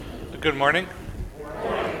Good morning.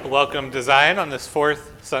 Welcome to Zion on this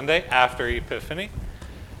fourth Sunday after Epiphany.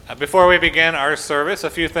 Before we begin our service, a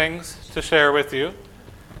few things to share with you.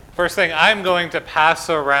 First thing, I'm going to pass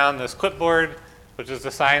around this clipboard, which is the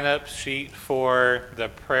sign-up sheet for the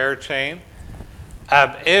prayer chain.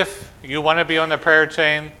 If you want to be on the prayer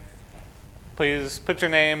chain, please put your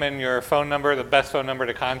name and your phone number, the best phone number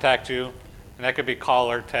to contact you, and that could be call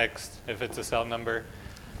or text if it's a cell number.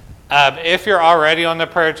 If you're already on the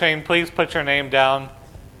prayer chain, please put your name down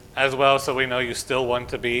as well so we know you still want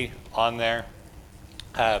to be on there.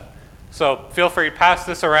 So feel free to pass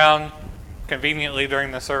this around conveniently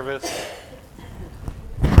during the service.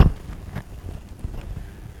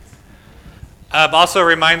 Also a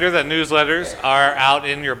reminder that newsletters are out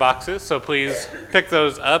in your boxes, so please pick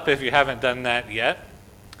those up if you haven't done that yet.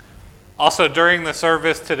 Also during the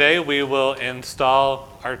service today, we will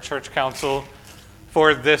install our church council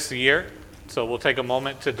for this year. So we'll take a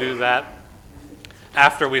moment to do that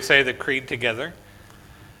after we say the creed together.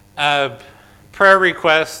 Prayer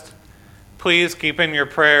request, please keep in your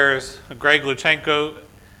prayers. Greg Luchenko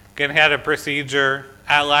again had a procedure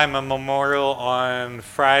at Lima Memorial on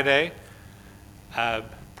Friday.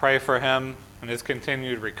 Pray for him and his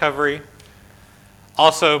continued recovery.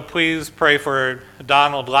 Also, please pray for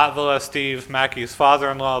Donald Latvala, Steve Mackey's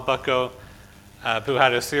father-in-law, Bucko, who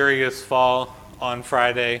had a serious fall on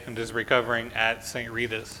Friday and is recovering at St.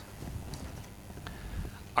 Rita's.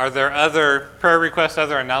 Are there other prayer requests,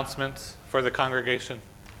 other announcements for the congregation?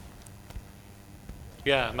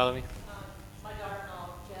 Yeah, Melanie? My daughter-in-law,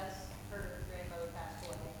 Jess, her grandmother passed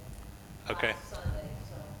away Okay. last Sunday,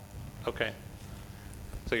 so. Okay.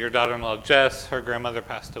 So your daughter-in-law, Jess, her grandmother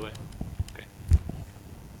passed away. Okay.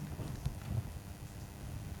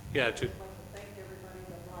 Yeah, Jude. I'd like to thank everybody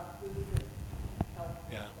that brought food and help.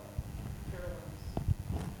 Yeah. Carolyn's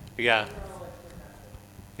Yeah. funeral at Trinidad.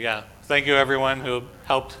 Yeah. Thank you, everyone who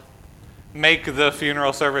helped make the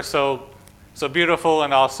funeral service so beautiful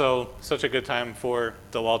and also such a good time for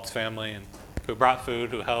the Waltz family and who brought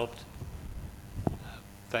food, who helped.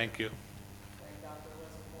 Thank you. Thank God there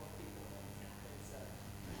wasn't more people than they said.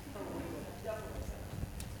 Oh, we would have definitely said.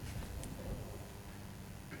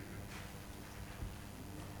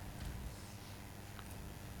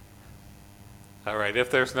 All right,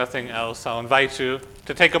 if there's nothing else, I'll invite you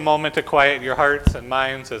to take a moment to quiet your hearts and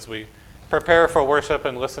minds as we prepare for worship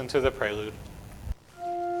and listen to the prelude.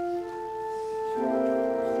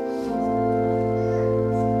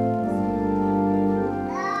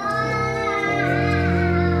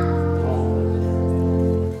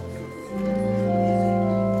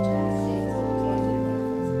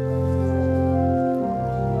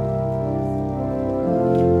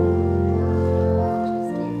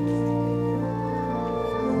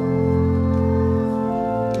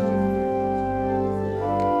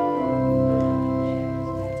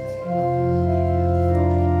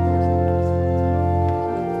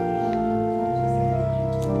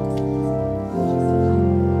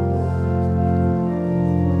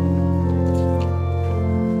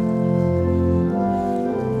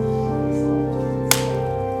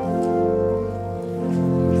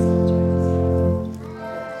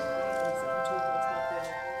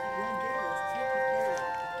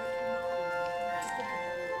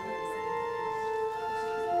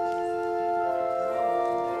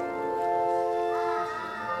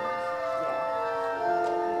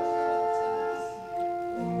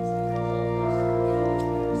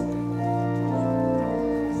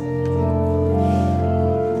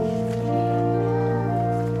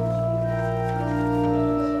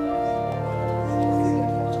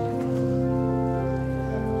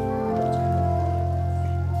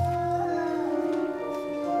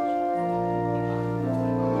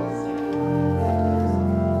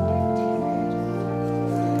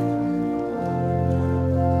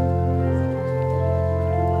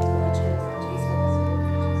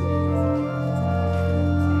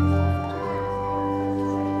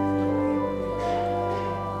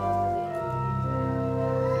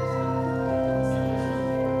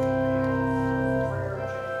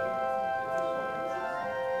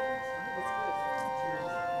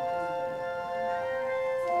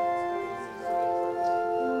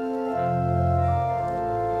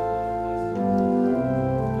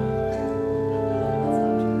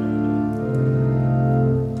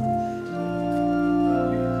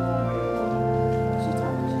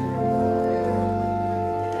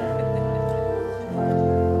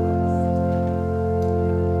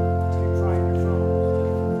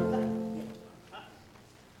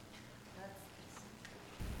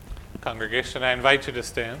 Congregation, I invite you to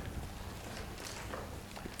stand.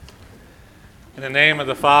 In the name of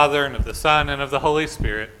the Father, and of the Son, and of the Holy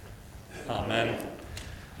Spirit. Amen.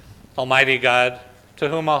 Almighty God, to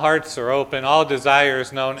whom all hearts are open, all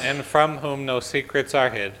desires known, and from whom no secrets are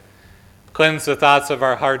hid, cleanse the thoughts of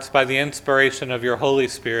our hearts by the inspiration of your Holy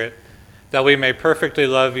Spirit, that we may perfectly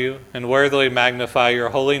love you and worthily magnify your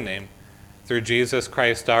holy name, through Jesus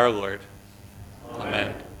Christ our Lord.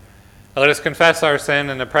 Amen. Now let us confess our sin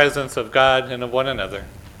in the presence of God and of one another.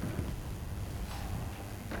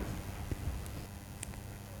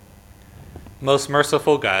 Most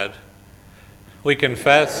merciful God, we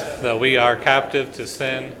confess that we are captive to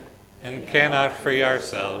sin and cannot free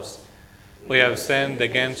ourselves. We have sinned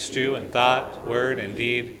against you in thought, word, and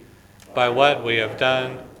deed, by what we have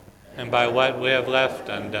done and by what we have left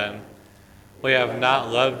undone. We have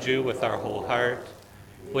not loved you with our whole heart.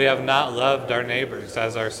 We have not loved our neighbors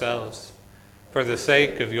as ourselves. For the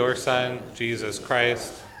sake of your Son, Jesus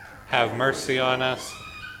Christ, have mercy on us,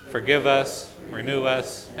 forgive us, renew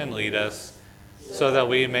us, and lead us, so that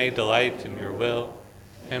we may delight in your will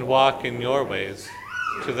and walk in your ways,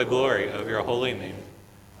 to the glory of your holy name.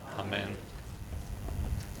 Amen.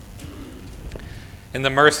 In the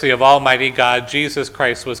mercy of Almighty God, Jesus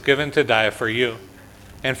Christ was given to die for you,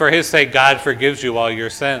 and for his sake God forgives you all your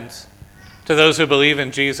sins. To those who believe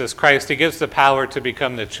in Jesus Christ, he gives the power to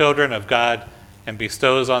become the children of God and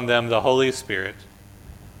bestows on them the Holy Spirit.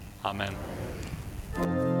 Amen.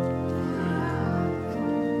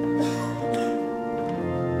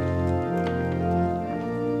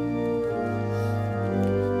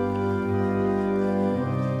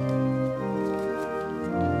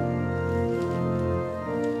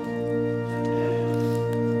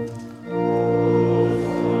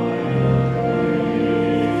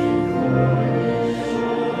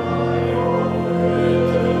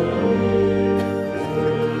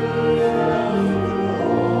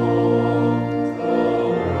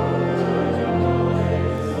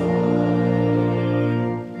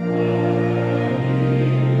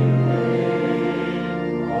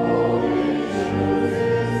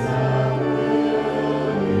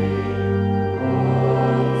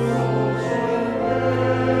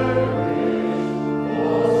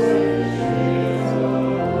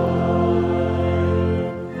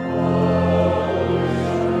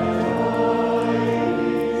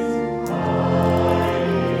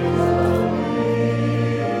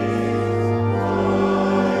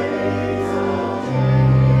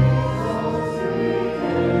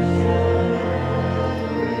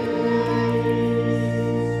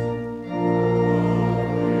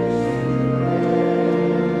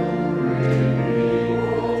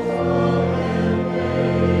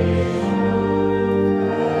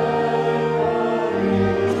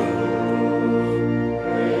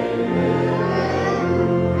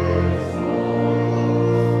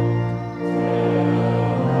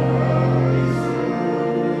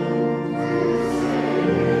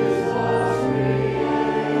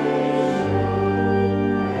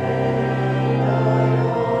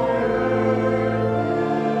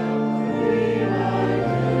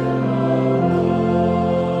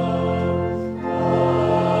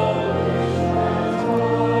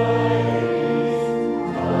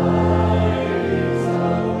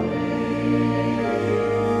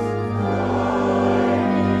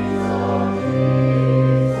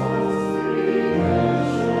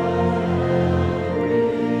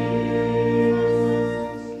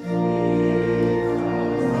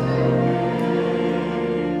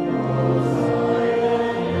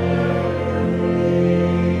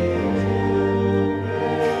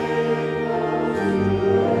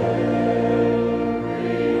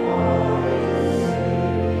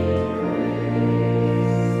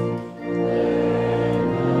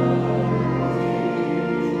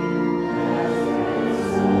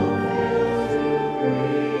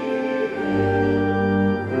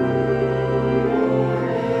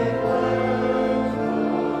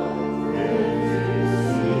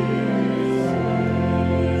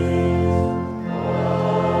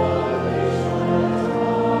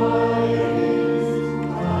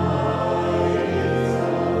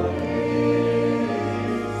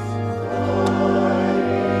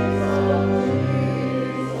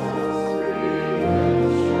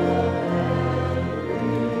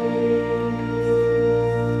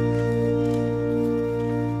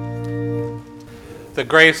 The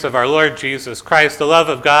grace of our Lord Jesus Christ, the love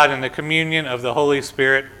of God, and the communion of the Holy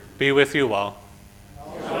Spirit be with you all.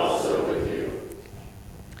 And also with you.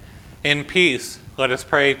 In peace, let us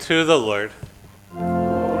pray to the Lord.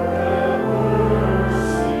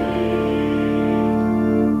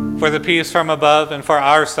 For the peace from above and for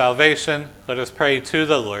our salvation, let us pray to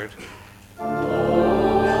the Lord.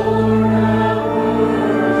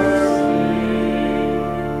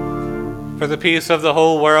 For the peace of the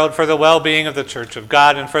whole world, for the well-being of the Church of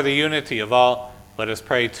God, and for the unity of all, let us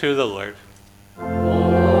pray to the Lord.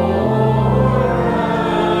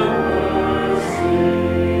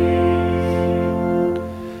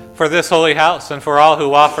 For this holy house, and for all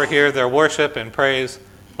who offer here their worship and praise,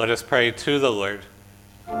 let us pray to the Lord.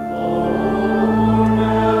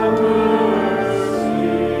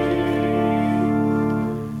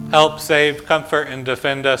 Help, save, comfort, and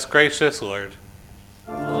defend us, gracious Lord.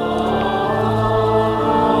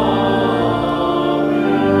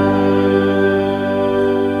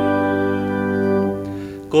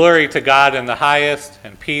 Glory to God in the highest,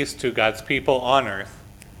 and peace to God's people on earth.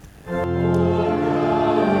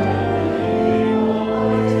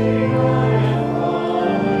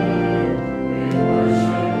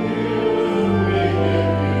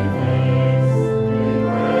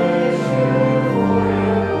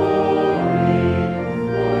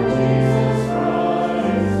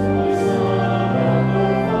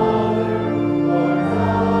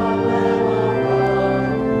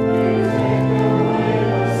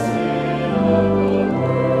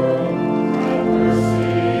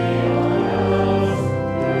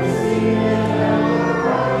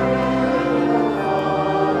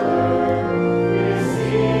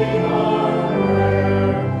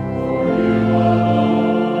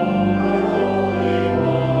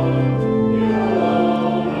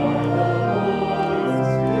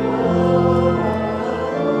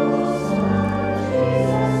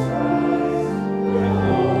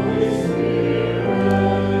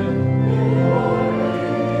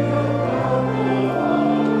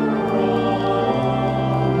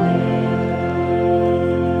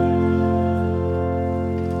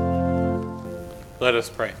 Let us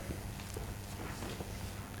pray.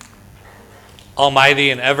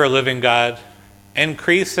 Almighty and ever-living God,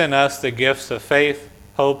 increase in us the gifts of faith,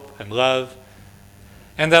 hope, and love,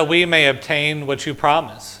 and that we may obtain what you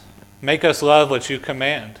promise. Make us love what you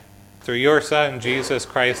command. Through your Son, Jesus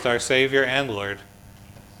Christ, our Savior and Lord.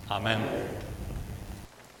 Amen.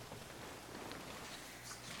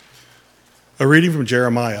 A reading from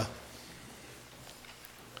Jeremiah.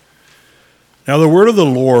 Now the word of the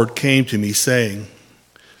Lord came to me, saying,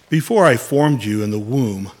 Before I formed you in the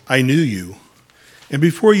womb, I knew you, and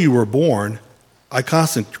before you were born, I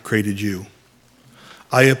consecrated you.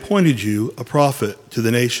 I appointed you a prophet to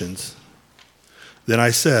the nations. Then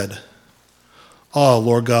I said, Ah,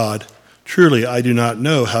 Lord God, truly I do not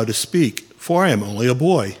know how to speak, for I am only a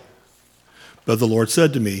boy. But the Lord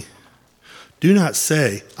said to me, Do not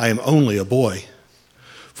say, I am only a boy,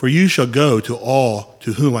 for you shall go to all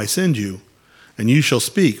to whom I send you, and you shall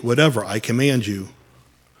speak whatever I command you.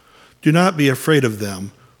 Do not be afraid of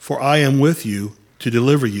them, for I am with you to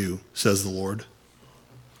deliver you, says the Lord.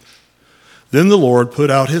 Then the Lord put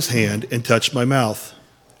out his hand and touched my mouth,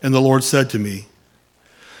 and the Lord said to me,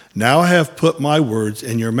 Now I have put my words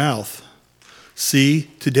in your mouth. See,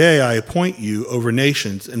 today I appoint you over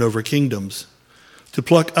nations and over kingdoms, to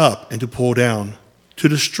pluck up and to pull down, to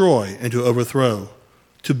destroy and to overthrow,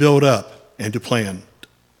 to build up and to plant.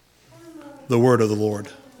 The word of the Lord.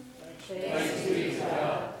 Thanks be to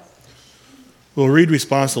God. We'll read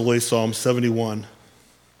responsively Psalm 71.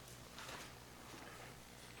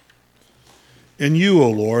 In you, O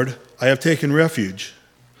Lord, I have taken refuge.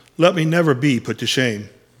 Let me never be put to shame.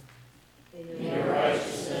 In your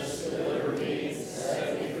righteousness deliver me and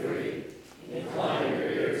set me free. Incline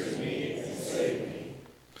your ear to me and save me.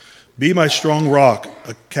 Be my strong rock,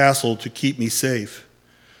 a castle to keep me safe.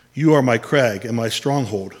 You are my crag and my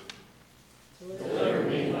stronghold. Deliver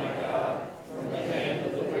me, my God, from the hand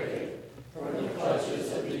of the wicked, from the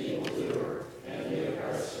clutches of the evildoer and the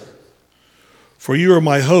oppressor. For you are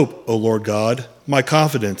my hope, O Lord God, my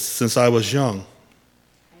confidence since I was young.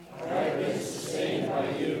 I have been sustained by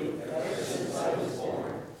you ever since I was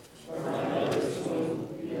born. From my mother's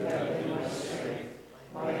womb you have been my strength.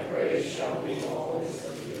 My praise shall be always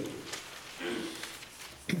of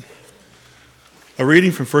you. A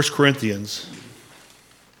reading from 1 Corinthians.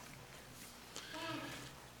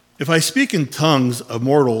 If I speak in tongues of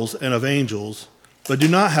mortals and of angels, but do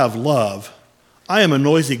not have love, I am a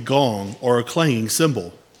noisy gong or a clanging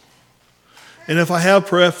cymbal. And if I have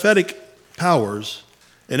prophetic powers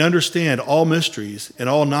and understand all mysteries and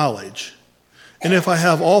all knowledge, and if I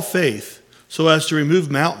have all faith so as to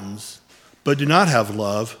remove mountains, but do not have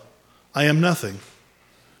love, I am nothing.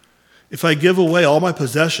 If I give away all my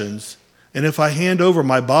possessions, and if I hand over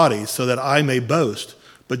my body so that I may boast,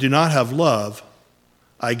 but do not have love,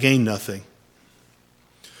 I gain nothing.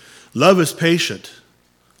 Love is patient.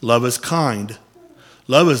 Love is kind.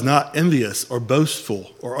 Love is not envious or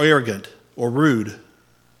boastful or arrogant or rude.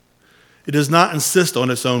 It does not insist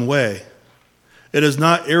on its own way. It is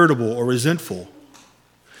not irritable or resentful.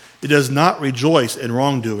 It does not rejoice in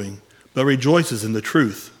wrongdoing, but rejoices in the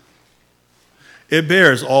truth. It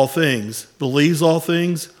bears all things, believes all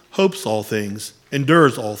things, hopes all things,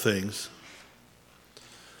 endures all things.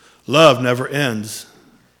 Love never ends.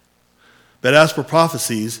 But as for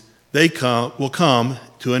prophecies, they will come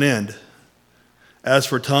to an end. As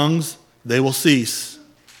for tongues, they will cease.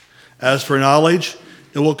 As for knowledge,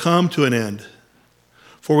 it will come to an end.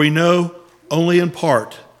 For we know only in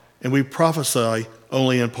part, and we prophesy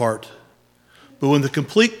only in part. But when the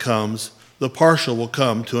complete comes, the partial will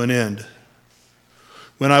come to an end.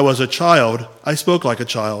 When I was a child, I spoke like a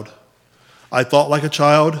child. I thought like a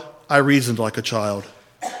child. I reasoned like a child.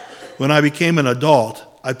 When I became an adult,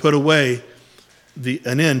 I put away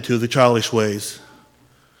an end to the childish ways.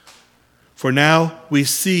 For now we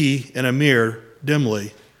see in a mirror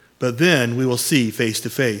dimly, but then we will see face to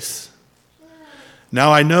face.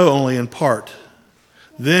 Now I know only in part.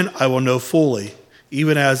 Then I will know fully,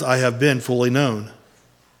 even as I have been fully known.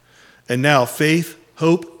 And now faith,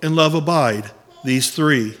 hope, and love abide, these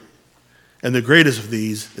three, and the greatest of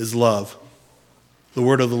these is love. The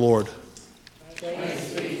word of the Lord.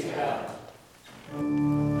 Thanks be to God.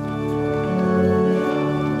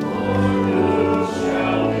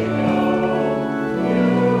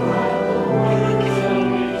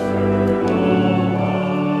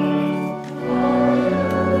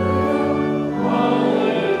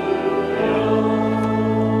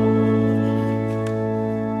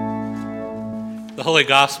 The Holy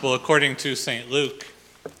Gospel according to St. Luke.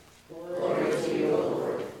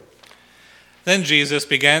 Then Jesus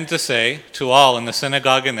began to say to all in the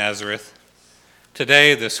synagogue in Nazareth,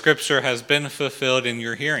 "Today the scripture has been fulfilled in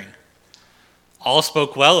your hearing." All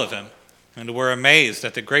spoke well of him and were amazed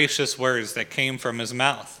at the gracious words that came from his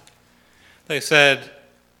mouth. They said,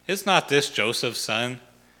 "Is not this Joseph's son?"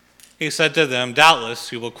 He said to them,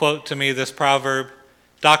 "Doubtless you will quote to me this proverb,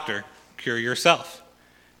 'Doctor, cure yourself.'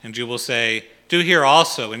 And you will say, 'Do here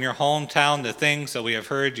also in your hometown the things that we have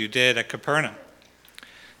heard you did at Capernaum.'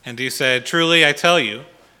 And he said, 'Truly I tell you,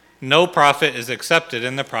 no prophet is accepted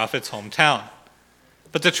in the prophet's hometown.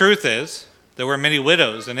 But the truth is, there were many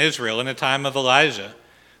widows in Israel in the time of Elijah,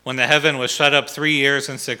 when the heaven was shut up 3 years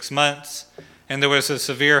and 6 months, and there was a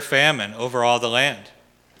severe famine over all the land.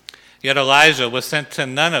 Yet Elijah was sent to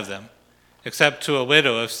none of them, except to a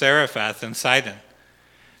widow of Zarephath in Sidon.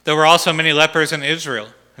 There were also many lepers in Israel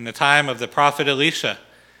in the time of the prophet Elisha,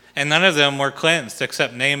 and none of them were cleansed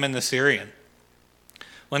except Naaman the Syrian.'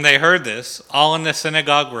 When they heard this, all in the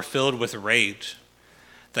synagogue were filled with rage.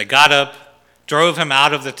 They got up, drove him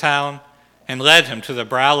out of the town, and led him to the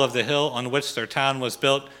brow of the hill on which their town was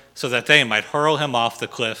built, so that they might hurl him off the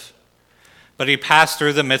cliff. But he passed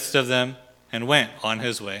through the midst of them and went on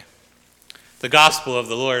his way." The Gospel of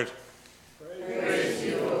the Lord. Praise to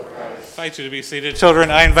you, O Christ. I invite you to be seated. Children,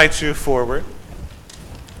 I invite you forward.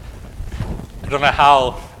 I don't know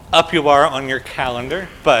how up you are on your calendar,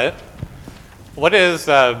 but what is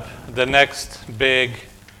the next big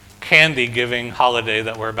candy-giving holiday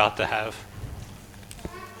that we're about to have?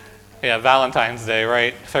 Yeah, Valentine's Day,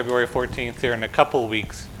 right? February 14th, here in a couple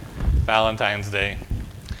weeks, Valentine's Day.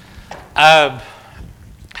 I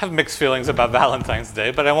have mixed feelings about Valentine's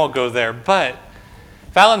Day, but I won't go there. But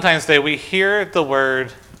Valentine's Day, we hear the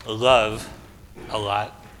word love a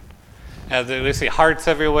lot. We see hearts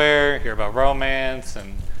everywhere, hear about romance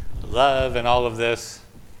and love and all of this.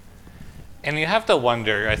 And you have to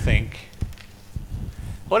wonder, I think,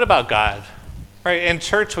 what about God? Right? In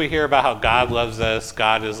church, we hear about how God loves us,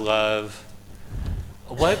 God is love.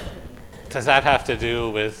 What does that have to do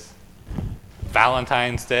with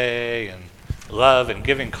Valentine's Day and love and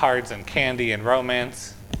giving cards and candy and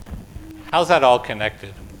romance? How's that all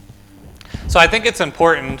connected? So I think it's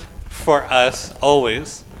important for us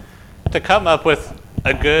always to come up with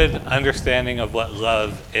a good understanding of what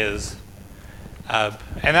love is.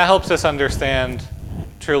 And that helps us understand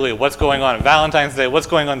truly what's going on. Valentine's Day, what's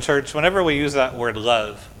going on in church? Whenever we use that word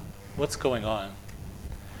love, what's going on?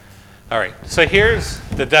 All right, so here's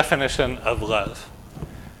the definition of love.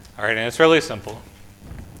 All right, and it's really simple.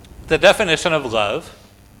 The definition of love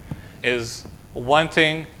is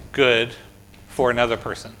wanting good for another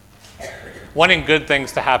person. Wanting good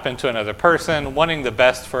things to happen to another person, wanting the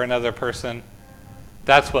best for another person.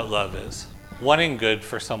 That's what love is. Wanting good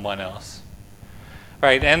for someone else.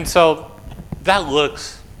 Right, and so that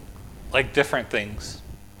looks like different things.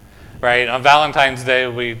 Right, on Valentine's Day,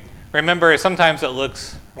 we remember sometimes it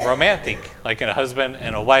looks romantic, like a husband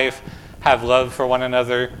and a wife have love for one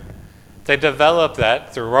another. They develop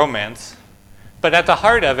that through romance, but at the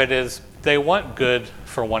heart of it is they want good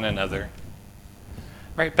for one another.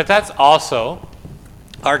 Right, but that's also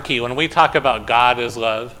our key. When we talk about God as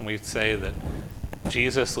love, and we say that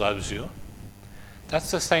Jesus loves you,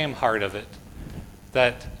 that's the same heart of it.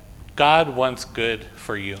 That God wants good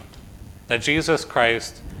for you. That Jesus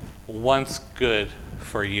Christ wants good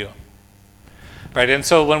for you. Right, and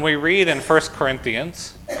so when we read in 1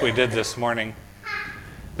 Corinthians, we did this morning,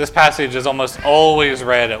 this passage is almost always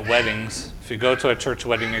read at weddings. If you go to a church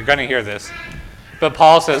wedding, you're going to hear this. But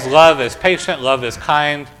Paul says, love is patient, love is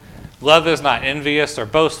kind, love is not envious or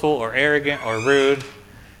boastful or arrogant or rude.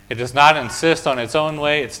 It does not insist on its own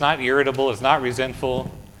way. It's not irritable. It's not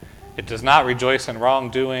resentful. It does not rejoice in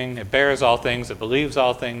wrongdoing. It bears all things. It believes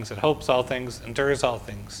all things. It hopes all things. Endures all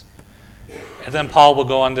things. And then Paul will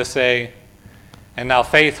go on to say, and now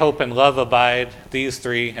faith, hope, and love abide, these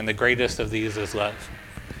three, and the greatest of these is love.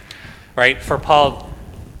 Right? For Paul,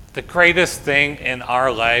 the greatest thing in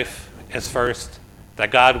our life is first,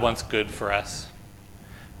 that God wants good for us.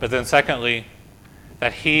 But then secondly,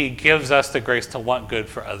 that he gives us the grace to want good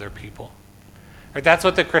for other people. Right? That's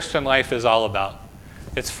what the Christian life is all about.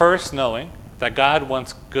 It's first knowing that God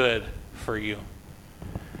wants good for you.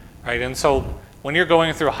 Right? And so when you're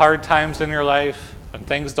going through hard times in your life, when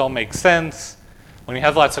things don't make sense, when you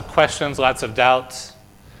have lots of questions, lots of doubts,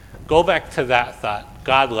 go back to that thought.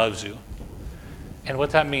 God loves you. And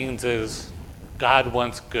what that means is God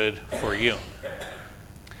wants good for you.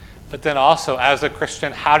 But then also, as a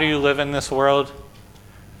Christian, how do you live in this world?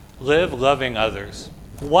 Live loving others.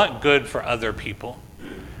 Want good for other people.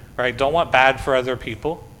 Right? Don't want bad for other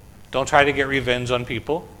people. Don't try to get revenge on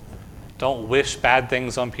people. Don't wish bad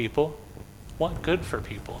things on people. Want good for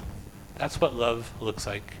people. That's what love looks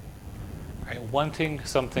like. Right? Wanting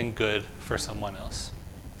something good for someone else.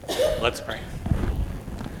 Let's pray.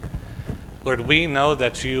 Lord, we know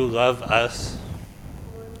that you love us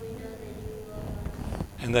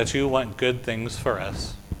and that you want good things for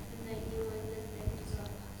us.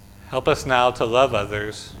 Help us now to love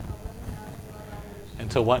others and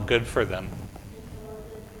to want good for them.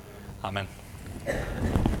 Amen.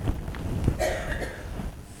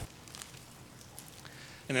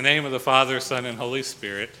 In the name of the Father, Son, and Holy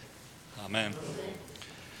Spirit, amen.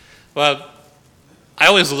 Well, I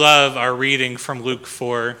always love our reading from Luke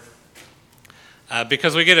 4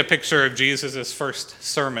 because we get a picture of Jesus' first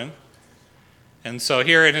sermon. And so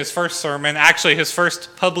here in his first sermon, actually his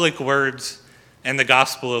first public words in the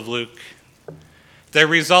Gospel of Luke, they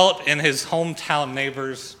result in his hometown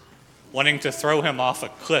neighbors wanting to throw him off a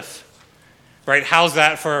cliff. Right? How's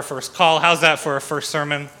that for a first call? How's that for a first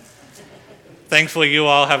sermon? Thankfully, you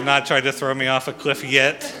all have not tried to throw me off a cliff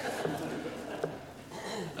yet.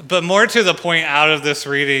 But more to the point out of this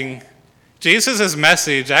reading, Jesus'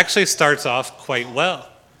 message actually starts off quite well.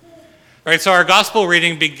 Right, so our gospel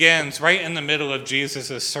reading begins right in the middle of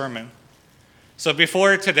Jesus' sermon. So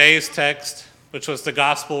before today's text, which was the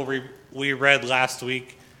gospel we read last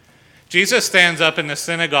week, Jesus stands up in the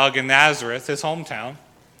synagogue in Nazareth, his hometown,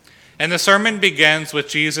 and the sermon begins with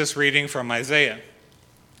Jesus reading from Isaiah.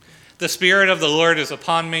 The Spirit of the Lord is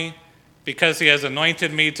upon me, because he has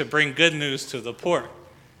anointed me to bring good news to the poor.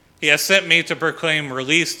 He has sent me to proclaim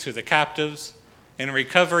release to the captives and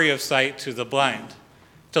recovery of sight to the blind,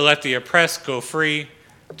 to let the oppressed go free,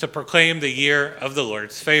 to proclaim the year of the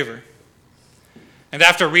Lord's favor. And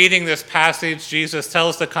after reading this passage, Jesus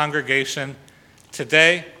tells the congregation,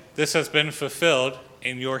 today this has been fulfilled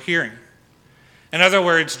in your hearing. In other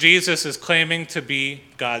words, Jesus is claiming to be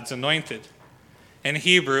God's anointed. In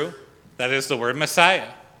Hebrew, that is the word Messiah.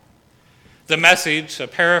 The Message, a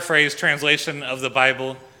paraphrased translation of the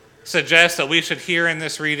Bible, suggests that we should hear in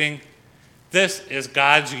this reading, this is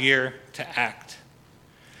God's year to act.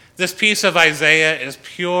 This piece of Isaiah is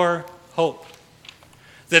pure hope.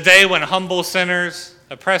 The day when humble sinners,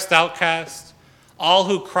 oppressed outcasts, all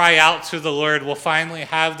who cry out to the Lord will finally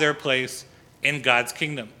have their place in God's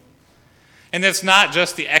kingdom. And it's not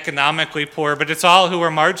just the economically poor, but it's all who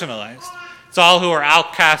are marginalized. It's all who are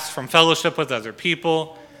outcasts from fellowship with other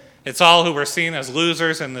people. It's all who are seen as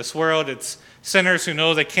losers in this world. It's sinners who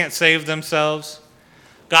know they can't save themselves.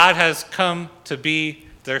 God has come to be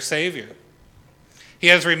their Savior. He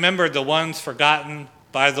has remembered the ones forgotten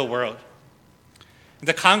by the world.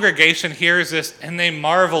 The congregation hears this and they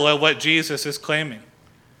marvel at what Jesus is claiming.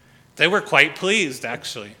 They were quite pleased,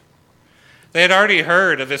 actually. They had already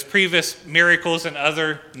heard of his previous miracles in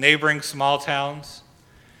other neighboring small towns.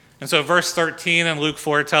 And so verse 13 in Luke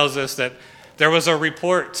 4 tells us that there was a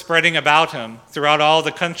report spreading about him throughout all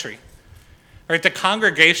the country. Right, the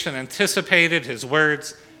congregation anticipated his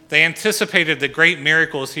words. They anticipated the great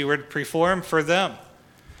miracles he would perform for them.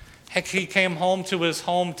 Heck, he came home to his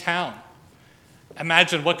hometown.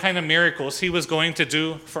 Imagine what kind of miracles he was going to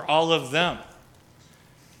do for all of them.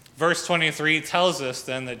 Verse 23 tells us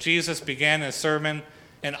then that Jesus began his sermon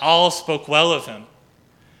and all spoke well of him.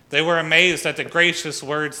 They were amazed at the gracious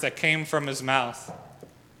words that came from his mouth.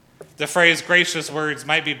 The phrase gracious words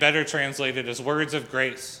might be better translated as words of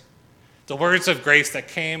grace. The words of grace that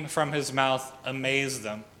came from his mouth amazed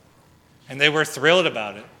them, and they were thrilled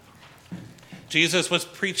about it. Jesus was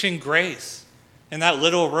preaching grace. In that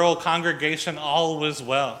little rural congregation, all was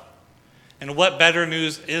well. And what better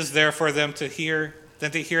news is there for them to hear than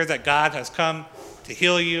to hear that God has come to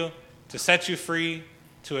heal you, to set you free,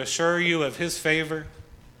 to assure you of his favor?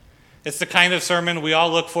 It's the kind of sermon we all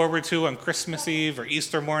look forward to on Christmas Eve or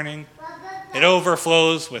Easter morning. It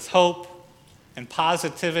overflows with hope and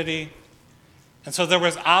positivity. And so there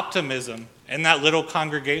was optimism in that little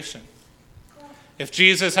congregation. If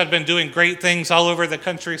Jesus had been doing great things all over the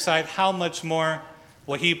countryside, how much more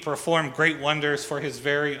will he perform great wonders for his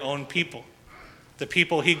very own people, the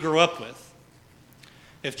people he grew up with?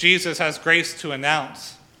 If Jesus has grace to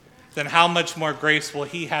announce, then how much more grace will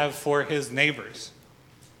he have for his neighbors?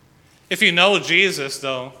 If you know Jesus,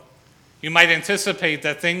 though, you might anticipate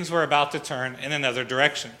that things were about to turn in another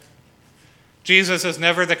direction. Jesus is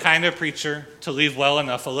never the kind of preacher to leave well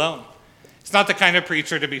enough alone. He's not the kind of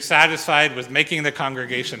preacher to be satisfied with making the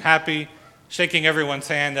congregation happy, shaking everyone's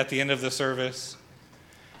hand at the end of the service.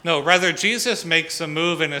 No, rather, Jesus makes a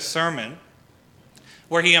move in his sermon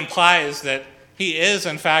where he implies that he is,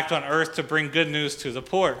 in fact, on earth to bring good news to the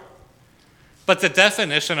poor. But the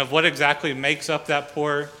definition of what exactly makes up that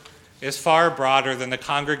poor is far broader than the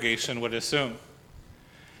congregation would assume.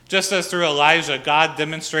 Just as through Elijah, God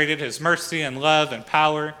demonstrated his mercy and love and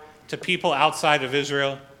power to people outside of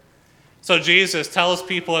Israel, so Jesus tells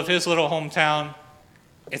people of his little hometown,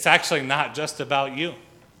 it's actually not just about you.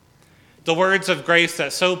 The words of grace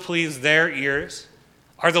that so please their ears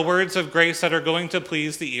are the words of grace that are going to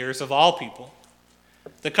please the ears of all people.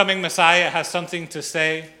 The coming Messiah has something to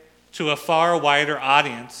say to a far wider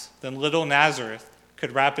audience than little Nazareth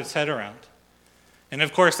could wrap its head around. And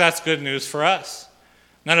of course, that's good news for us.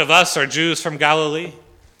 None of us are Jews from Galilee.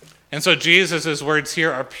 And so Jesus' words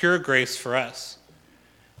here are pure grace for us.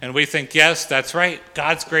 And we think, yes, that's right.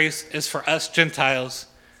 God's grace is for us Gentiles.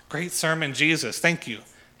 Great sermon, Jesus. Thank you.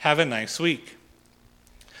 Have a nice week.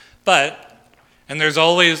 But, and there's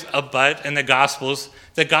always a but in the Gospels,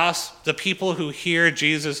 the people who hear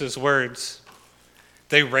Jesus' words,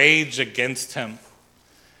 they rage against him.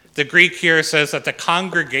 The Greek here says that the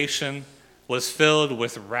congregation was filled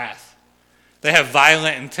with wrath. They have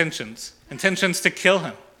violent intentions to kill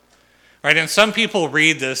him. Right? And some people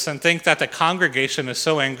read this and think that the congregation is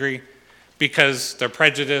so angry because they're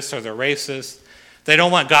prejudiced or they're racist. They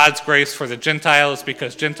don't want God's grace for the Gentiles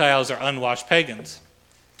because Gentiles are unwashed pagans.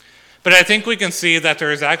 But I think we can see that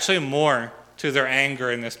there is actually more to their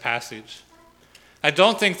anger in this passage. I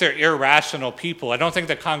don't think they're irrational people. I don't think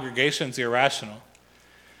the congregation's irrational.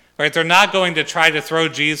 Right? They're not going to try to throw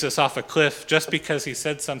Jesus off a cliff just because he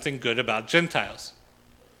said something good about Gentiles.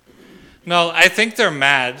 No, I think they're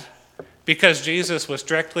mad because Jesus was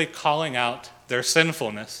directly calling out their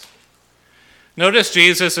sinfulness. Notice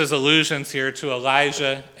Jesus' allusions here to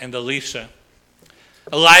Elijah and Elisha.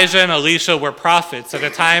 Elijah and Elisha were prophets at a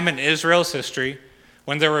time in Israel's history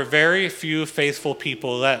when there were very few faithful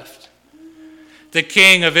people left. The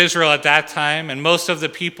king of Israel at that time and most of the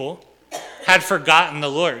people had forgotten the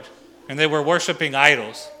Lord, and they were worshiping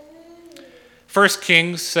idols. 1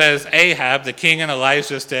 Kings says Ahab, the king in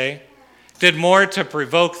Elijah's day, did more to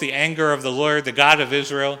provoke the anger of the Lord, the God of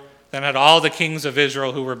Israel, than had all the kings of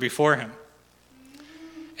Israel who were before him.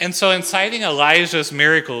 And so in citing Elijah's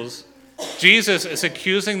miracles, Jesus is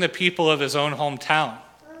accusing the people of his own hometown.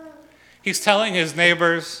 He's telling his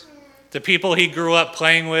neighbors, the people he grew up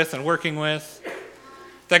playing with and working with,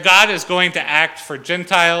 that God is going to act for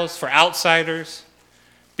Gentiles, for outsiders,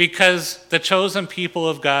 because the chosen people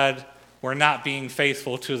of God were not being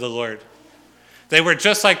faithful to the Lord. They were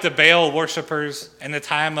just like the Baal worshipers in the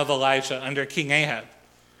time of Elijah under King Ahab.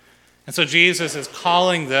 And so Jesus is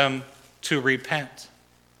calling them to repent.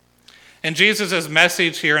 And Jesus'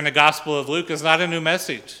 message here in the Gospel of Luke is not a new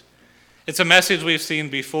message. It's a message we've seen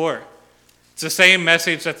before. It's the same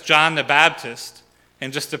message that John the Baptist,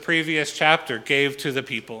 in just the previous chapter, gave to the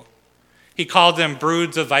people. He called them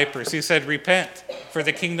broods of vipers. He said, repent, for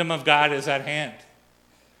the kingdom of God is at hand.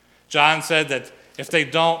 John said that if they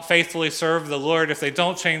don't faithfully serve the Lord, if they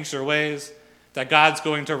don't change their ways, that God's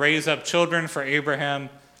going to raise up children for Abraham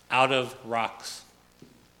out of rocks.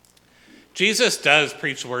 Jesus does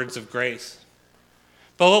preach words of grace.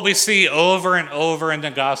 But what we see over and over in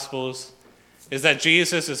the Gospels is that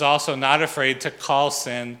Jesus is also not afraid to call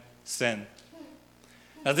sin, sin.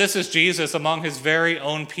 Now, this is Jesus among his very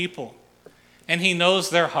own people, and he knows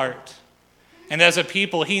their heart. And as a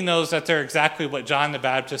people, he knows that they're exactly what John the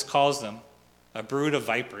Baptist calls them, a brood of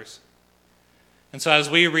vipers. And so as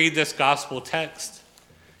we read this gospel text,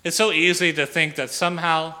 it's so easy to think that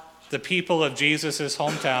somehow the people of Jesus'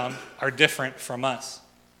 hometown are different from us.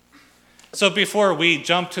 So before we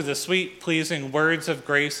jump to the sweet, pleasing words of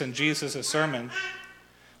grace in Jesus' sermon,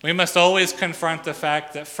 we must always confront the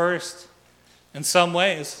fact that first, in some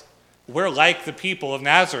ways, we're like the people of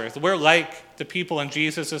Nazareth. We're like the people in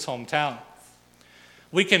Jesus' hometown.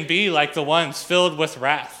 We can be like the ones filled with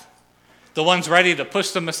wrath, the ones ready to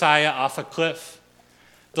push the Messiah off a cliff,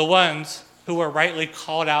 the ones who were rightly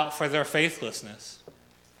called out for their faithlessness.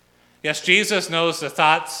 Yes, Jesus knows the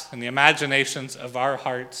thoughts and the imaginations of our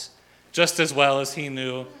hearts just as well as he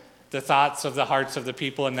knew the thoughts of the hearts of the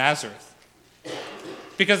people in Nazareth.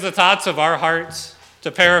 Because the thoughts of our hearts,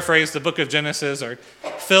 to paraphrase the book of Genesis, are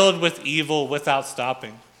filled with evil without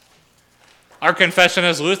stopping. Our confession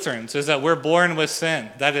as Lutherans is that we're born with sin,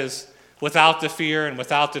 that is, without the fear and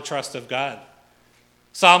without the trust of God.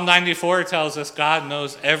 Psalm 94 tells us God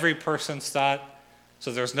knows every person's thought,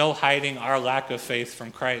 so there's no hiding our lack of faith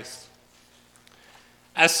from Christ.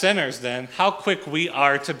 As sinners, then, how quick we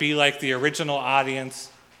are to be like the original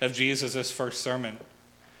audience of Jesus' first sermon.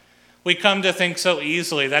 We come to think so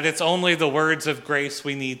easily that it's only the words of grace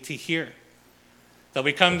we need to hear, that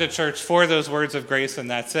we come to church for those words of grace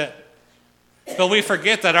and that's it. But we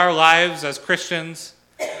forget that our lives as Christians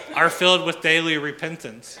are filled with daily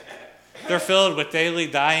repentance. They're filled with daily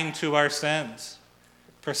dying to our sins,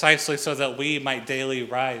 precisely so that we might daily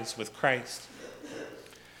rise with Christ.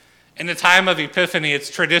 In the time of Epiphany, it's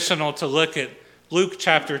traditional to look at Luke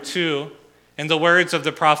chapter 2 and the words of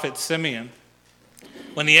the prophet Simeon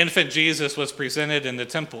when the infant Jesus was presented in the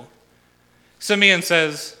temple. Simeon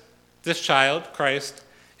says, "This child, Christ,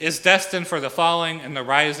 is destined for the falling and the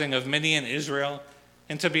rising of many in Israel,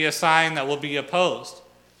 and to be a sign that will be opposed,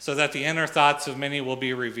 so that the inner thoughts of many will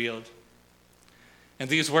be revealed." And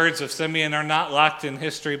these words of Simeon are not locked in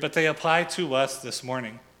history, but they apply to us this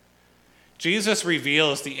morning. Jesus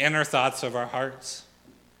reveals the inner thoughts of our hearts.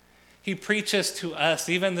 He preaches to us,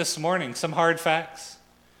 even this morning, some hard facts.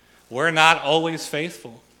 We're not always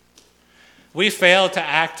faithful. We fail to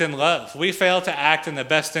act in love. We fail to act in the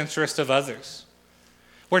best interest of others.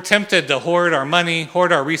 We're tempted to hoard our money,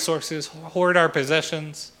 hoard our resources, hoard our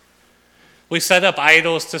possessions. We set up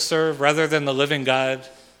idols to serve rather than the living God.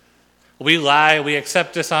 We lie, we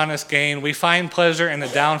accept dishonest gain, we find pleasure in the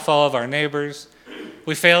downfall of our neighbors.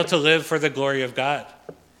 We fail to live for the glory of God.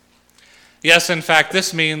 Yes, in fact,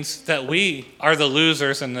 this means that we are the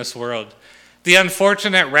losers in this world, the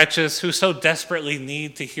unfortunate wretches who so desperately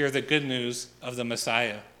need to hear the good news of the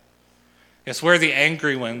Messiah. Yes, we're the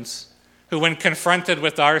angry ones who, when confronted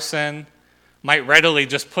with our sin, might readily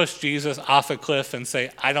just push Jesus off a cliff and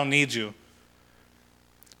say, "I don't need you."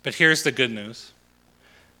 But here's the good news.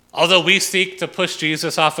 Although we seek to push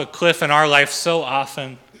Jesus off a cliff in our life so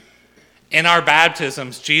often, in our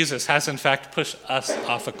baptisms, Jesus has in fact pushed us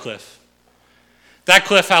off a cliff. That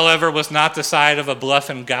cliff, however, was not the side of a bluff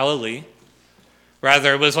in Galilee.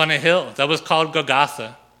 Rather, it was on a hill that was called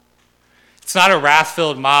Golgotha. It's not a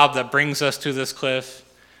wrath-filled mob that brings us to this cliff,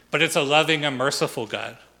 but it's a loving and merciful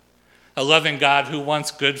God, a loving God who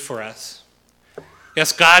wants good for us.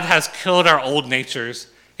 Yes, God has killed our old natures,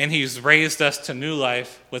 and he's raised us to new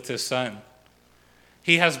life with his Son.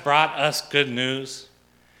 He has brought us good news.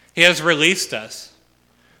 He has released us,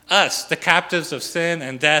 the captives of sin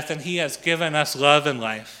and death, and he has given us love and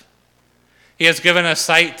life. He has given us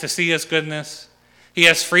sight to see his goodness. He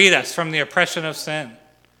has freed us from the oppression of sin.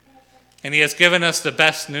 And he has given us the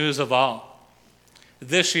best news of all.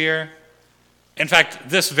 This year, in fact,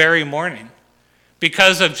 this very morning,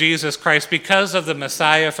 because of Jesus Christ, because of the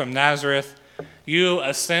Messiah from Nazareth, you,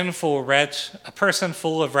 a sinful wretch, a person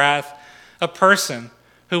full of wrath, a person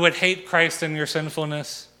who would hate Christ in your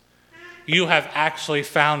sinfulness, you have actually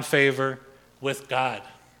found favor with God.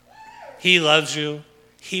 He loves you.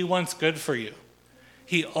 He wants good for you.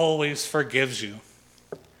 He always forgives you.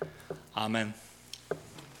 Amen.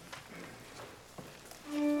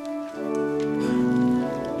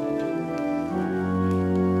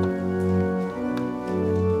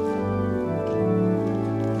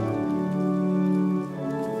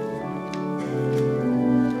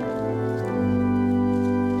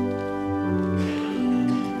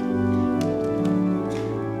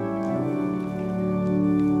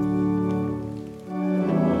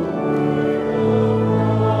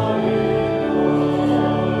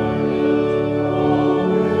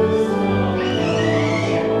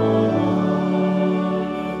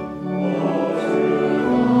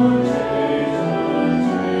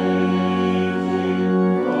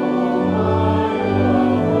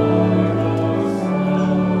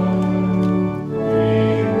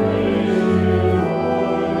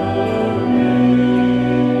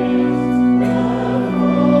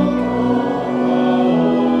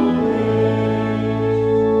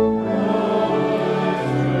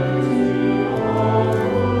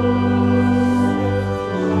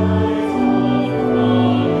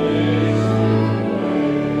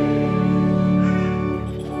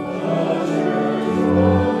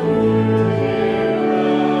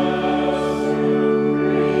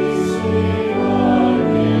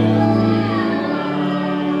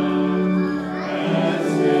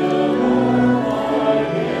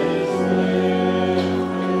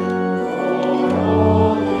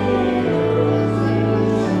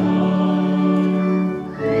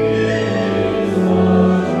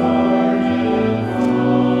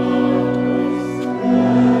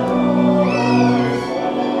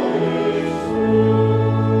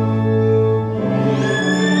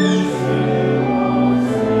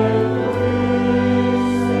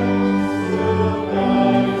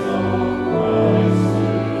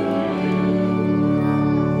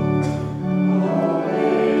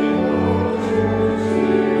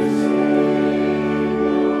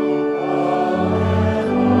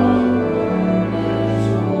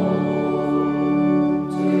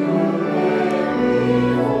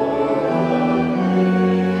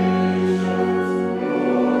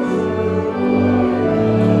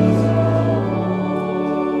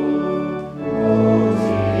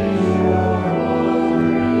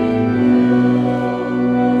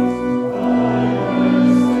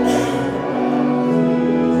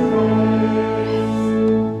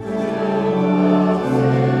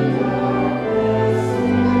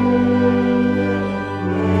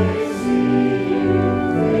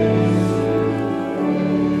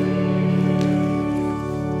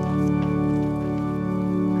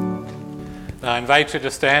 I invite you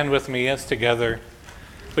to stand with me as together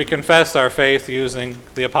we confess our faith using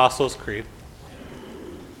the Apostles' Creed.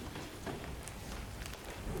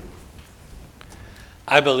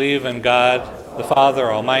 I believe in God, the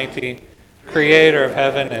Father Almighty, creator of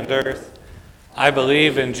heaven and earth. I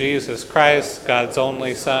believe in Jesus Christ, God's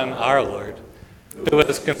only Son, our Lord, who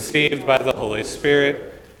was conceived by the Holy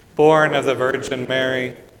Spirit, born of the Virgin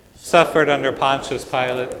Mary, suffered under Pontius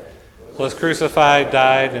Pilate, was crucified,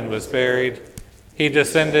 died, and was buried. He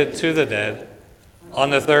descended to the dead.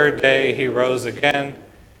 On the third day he rose again.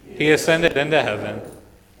 He ascended into heaven.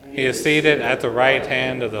 He is seated at the right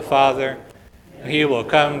hand of the Father. He will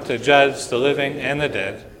come to judge the living and the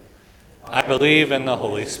dead. I believe in the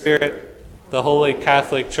Holy Spirit, the Holy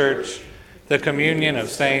Catholic Church, the communion of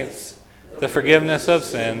saints, the forgiveness of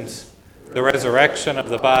sins, the resurrection of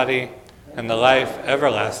the body, and the life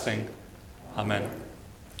everlasting. Amen.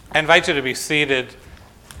 I invite you to be seated.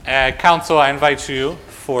 Council, I invite you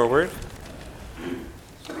forward.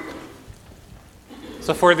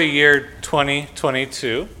 So for the year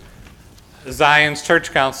 2022, Zion's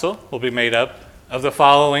Church Council will be made up of the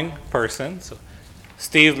following persons.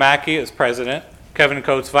 Steve Mackey is president, Kevin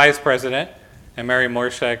Coates vice president, and Mary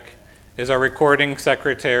Morshek is our recording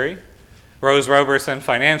secretary, Rose Roberson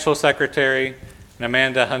financial secretary, and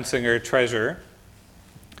Amanda Hunsinger treasurer.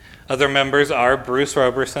 Other members are Bruce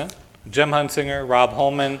Roberson, Jim Hunsinger, Rob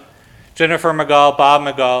Holman, Jennifer McGall, Bob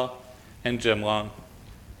McGall, and Jim Long.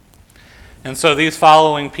 And so these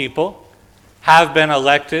following people have been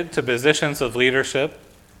elected to positions of leadership.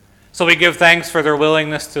 So we give thanks for their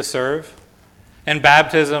willingness to serve. In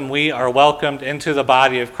baptism, we are welcomed into the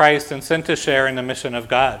body of Christ and sent to share in the mission of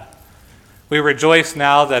God. We rejoice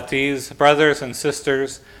now that these brothers and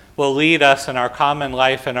sisters will lead us in our common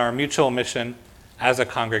life and our mutual mission as a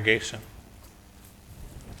congregation.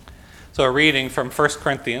 So a reading from 1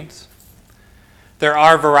 Corinthians. There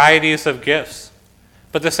are varieties of gifts,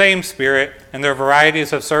 but the same Spirit, and there are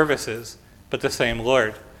varieties of services, but the same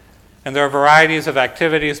Lord. And there are varieties of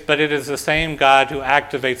activities, but it is the same God who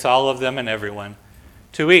activates all of them in everyone.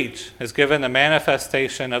 To each is given the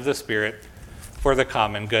manifestation of the Spirit for the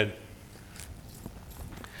common good.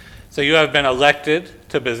 So you have been elected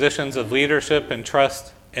to positions of leadership and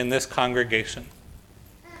trust in this congregation.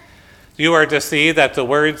 You are to see that the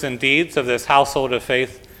words and deeds of this household of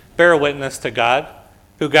faith bear witness to God,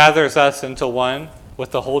 who gathers us into one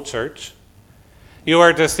with the whole church. You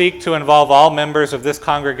are to seek to involve all members of this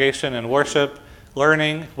congregation in worship,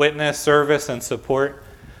 learning, witness, service, and support,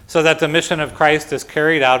 so that the mission of Christ is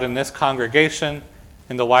carried out in this congregation,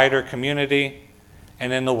 in the wider community,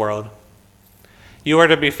 and in the world. You are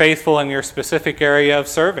to be faithful in your specific area of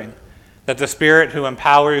serving, that the Spirit who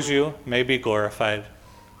empowers you may be glorified.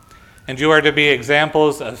 And you are to be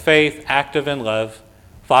examples of faith active in love,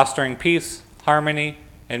 fostering peace, harmony,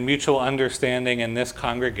 and mutual understanding in this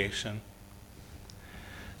congregation.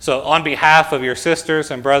 So on behalf of your sisters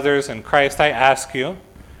and brothers in Christ, I ask you,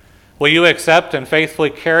 will you accept and faithfully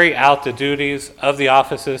carry out the duties of the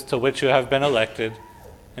offices to which you have been elected?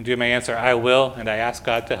 And you may answer, I will, and I ask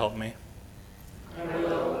God to help me. I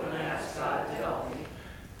will, and I ask God to help me.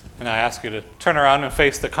 And I ask you to turn around and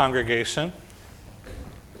face the congregation.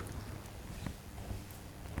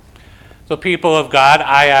 So people of God,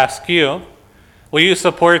 I ask you, will you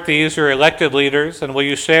support these, your elected leaders, and will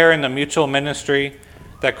you share in the mutual ministry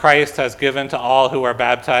that Christ has given to all who are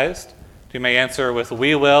baptized? You may answer with,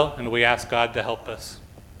 we will, and we ask God to help us.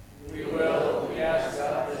 We will, and we ask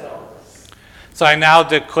God to help us. So I now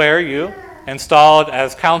declare you installed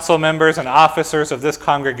as council members and officers of this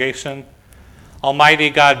congregation. Almighty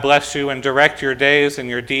God bless you and direct your days and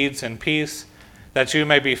your deeds in peace, that you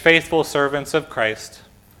may be faithful servants of Christ.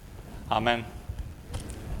 Amen.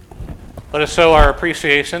 Let us show our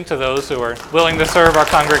appreciation to those who are willing to serve our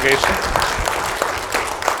congregation.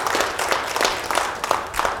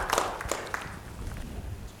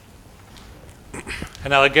 And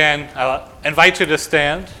now again, I'll invite you to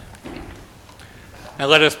stand. And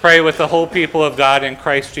let us pray with the whole people of God in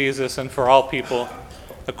Christ Jesus and for all people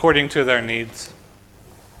according to their needs.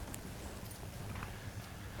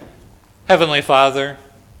 Heavenly Father,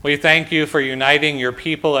 we thank you for uniting your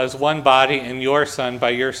people as one body in your Son by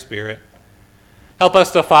your Spirit. Help us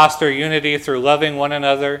to foster unity through loving one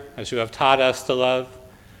another as you have taught us to love.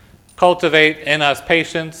 Cultivate in us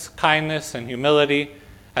patience, kindness, and humility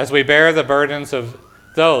as we bear the burdens of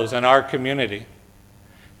those in our community.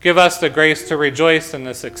 Give us the grace to rejoice in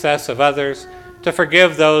the success of others, to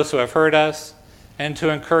forgive those who have hurt us, and to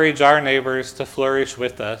encourage our neighbors to flourish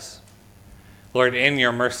with us. Lord, in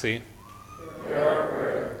your mercy,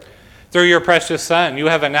 through your precious Son, you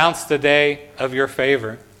have announced the day of your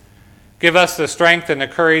favor. Give us the strength and the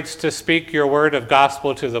courage to speak your word of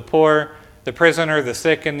gospel to the poor, the prisoner, the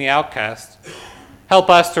sick, and the outcast. Help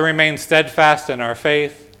us to remain steadfast in our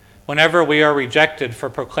faith whenever we are rejected for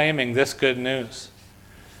proclaiming this good news.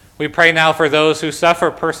 We pray now for those who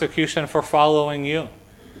suffer persecution for following you,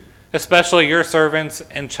 especially your servants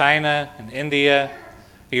in China and India,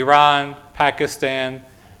 Iran, Pakistan,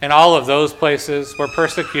 and all of those places where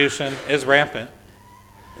persecution is rampant.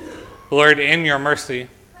 Lord, in your mercy,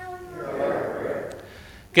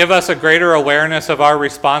 give us a greater awareness of our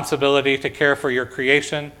responsibility to care for your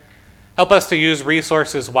creation. Help us to use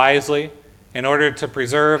resources wisely in order to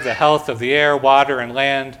preserve the health of the air, water, and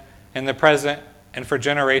land in the present and for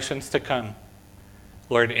generations to come.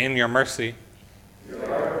 Lord, in your mercy,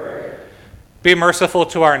 be merciful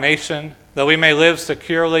to our nation, that we may live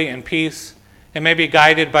securely in peace and may be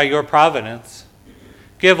guided by your providence.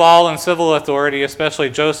 Give all in civil authority, especially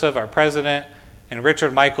Joseph, our president, and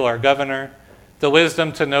Richard Michael, our governor, the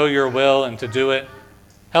wisdom to know your will and to do it.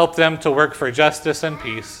 Help them to work for justice and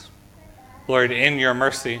peace. Lord, in your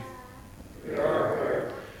mercy,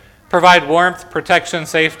 provide warmth, protection,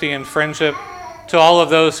 safety, and friendship to all of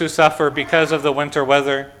those who suffer because of the winter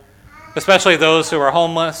weather, especially those who are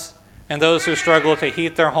homeless and those who struggle to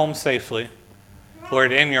heat their homes safely.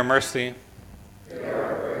 Lord, in your mercy,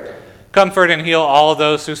 comfort and heal all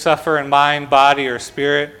those who suffer in mind, body, or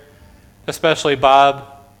spirit, especially Bob,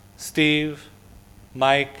 Steve,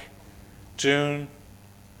 Mike, June,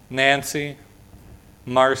 Nancy,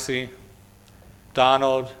 Marcy,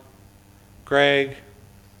 Donald, Greg,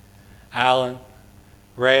 Alan,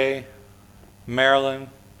 Ray, Marilyn,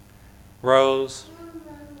 Rose,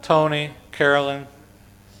 Tony, Carolyn,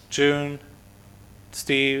 June,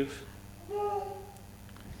 Steve.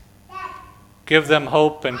 Give them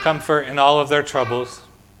hope and comfort in all of their troubles.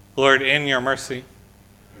 Lord, in your mercy.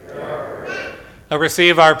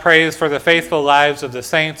 Receive our praise for the faithful lives of the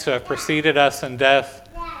saints who have preceded us in death,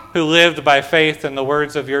 who lived by faith in the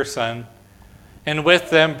words of your Son, and with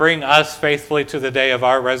them bring us faithfully to the day of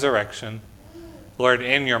our resurrection. Lord,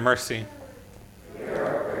 in your mercy.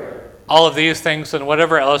 All of these things and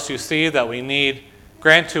whatever else you see that we need,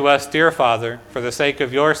 grant to us, dear Father, for the sake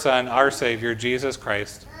of your Son, our Savior, Jesus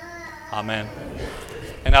Christ. Amen.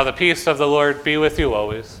 And now the peace of the Lord be with you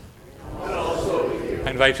always. I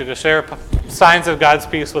invite you to share signs of God's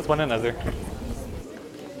peace with one another.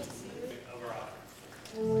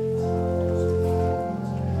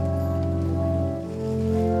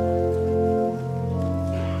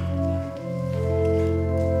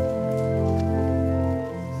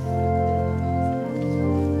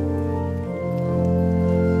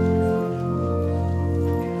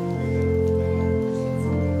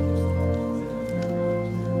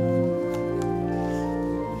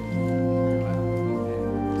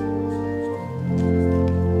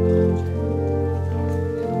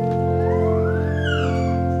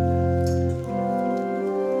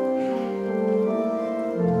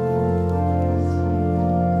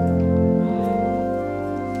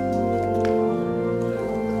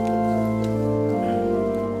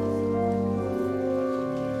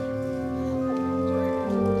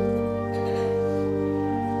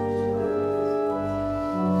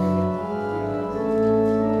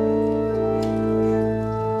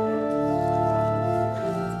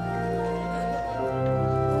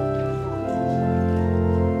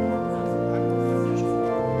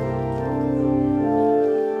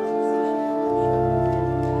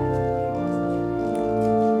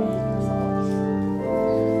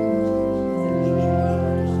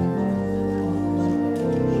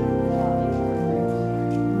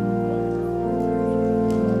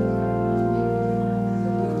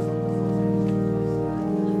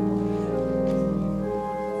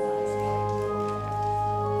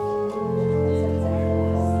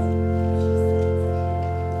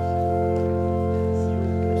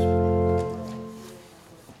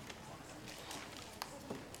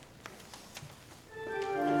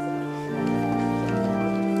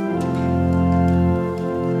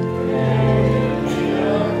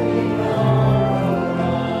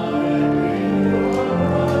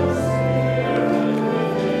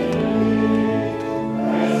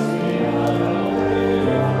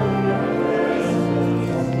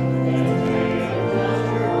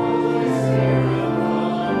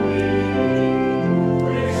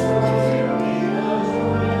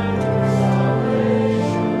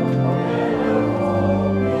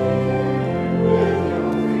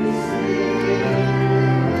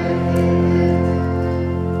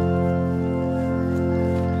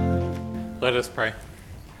 Let us pray.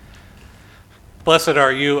 Blessed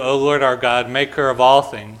are you, O Lord our God, maker of all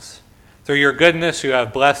things. Through your goodness you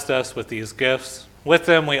have blessed us with these gifts. With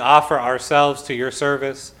them we offer ourselves to your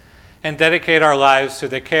service and dedicate our lives to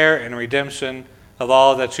the care and redemption of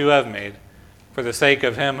all that you have made, for the sake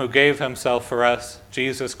of him who gave himself for us,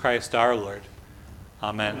 Jesus Christ our Lord.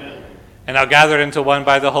 Amen. Amen. And now gathered into one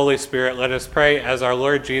by the Holy Spirit, let us pray as our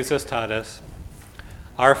Lord Jesus taught us.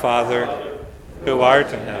 Our Father, who art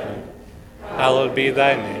in heaven, hallowed be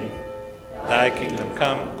thy name. Thy kingdom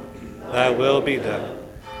come, thy will be done,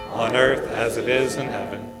 on earth as it is in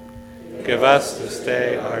heaven. Give us this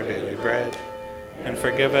day our daily bread, and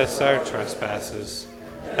forgive us our trespasses,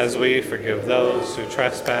 as we forgive those who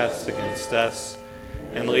trespass against us.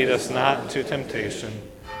 And lead us not into temptation,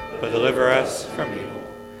 but deliver us from evil.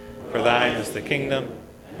 For thine is the kingdom,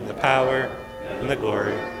 and the power, and the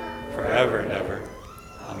glory, forever and ever.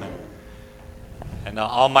 Amen. And now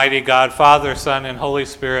Almighty God, Father, Son, and Holy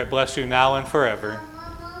Spirit, bless you now and forever.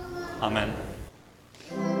 Amen.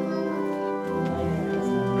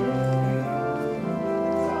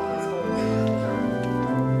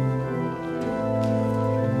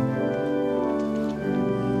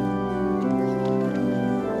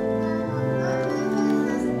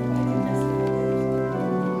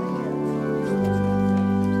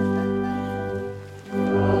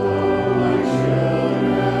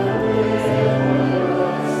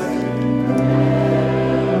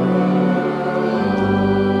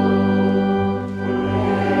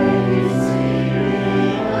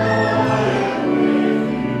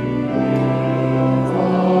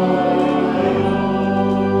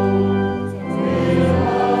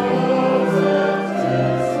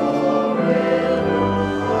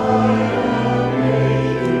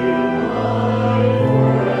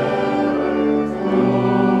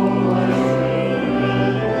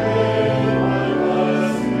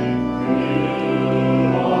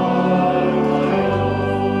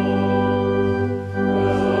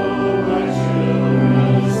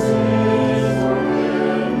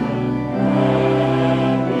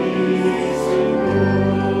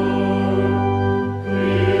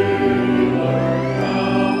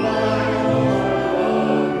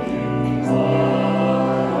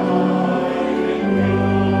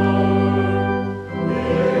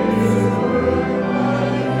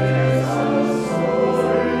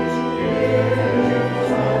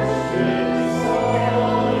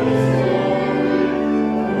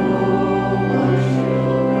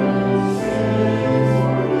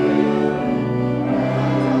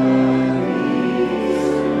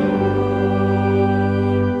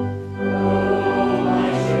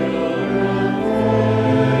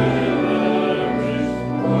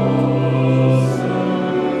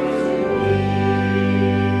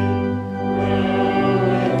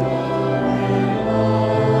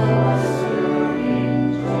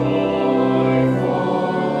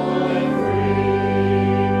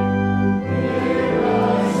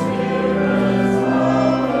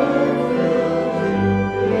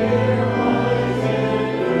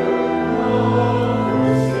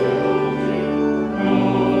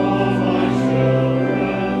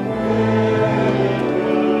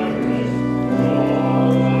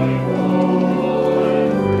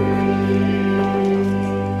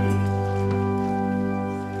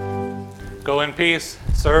 Go in peace,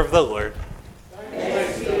 serve the Lord.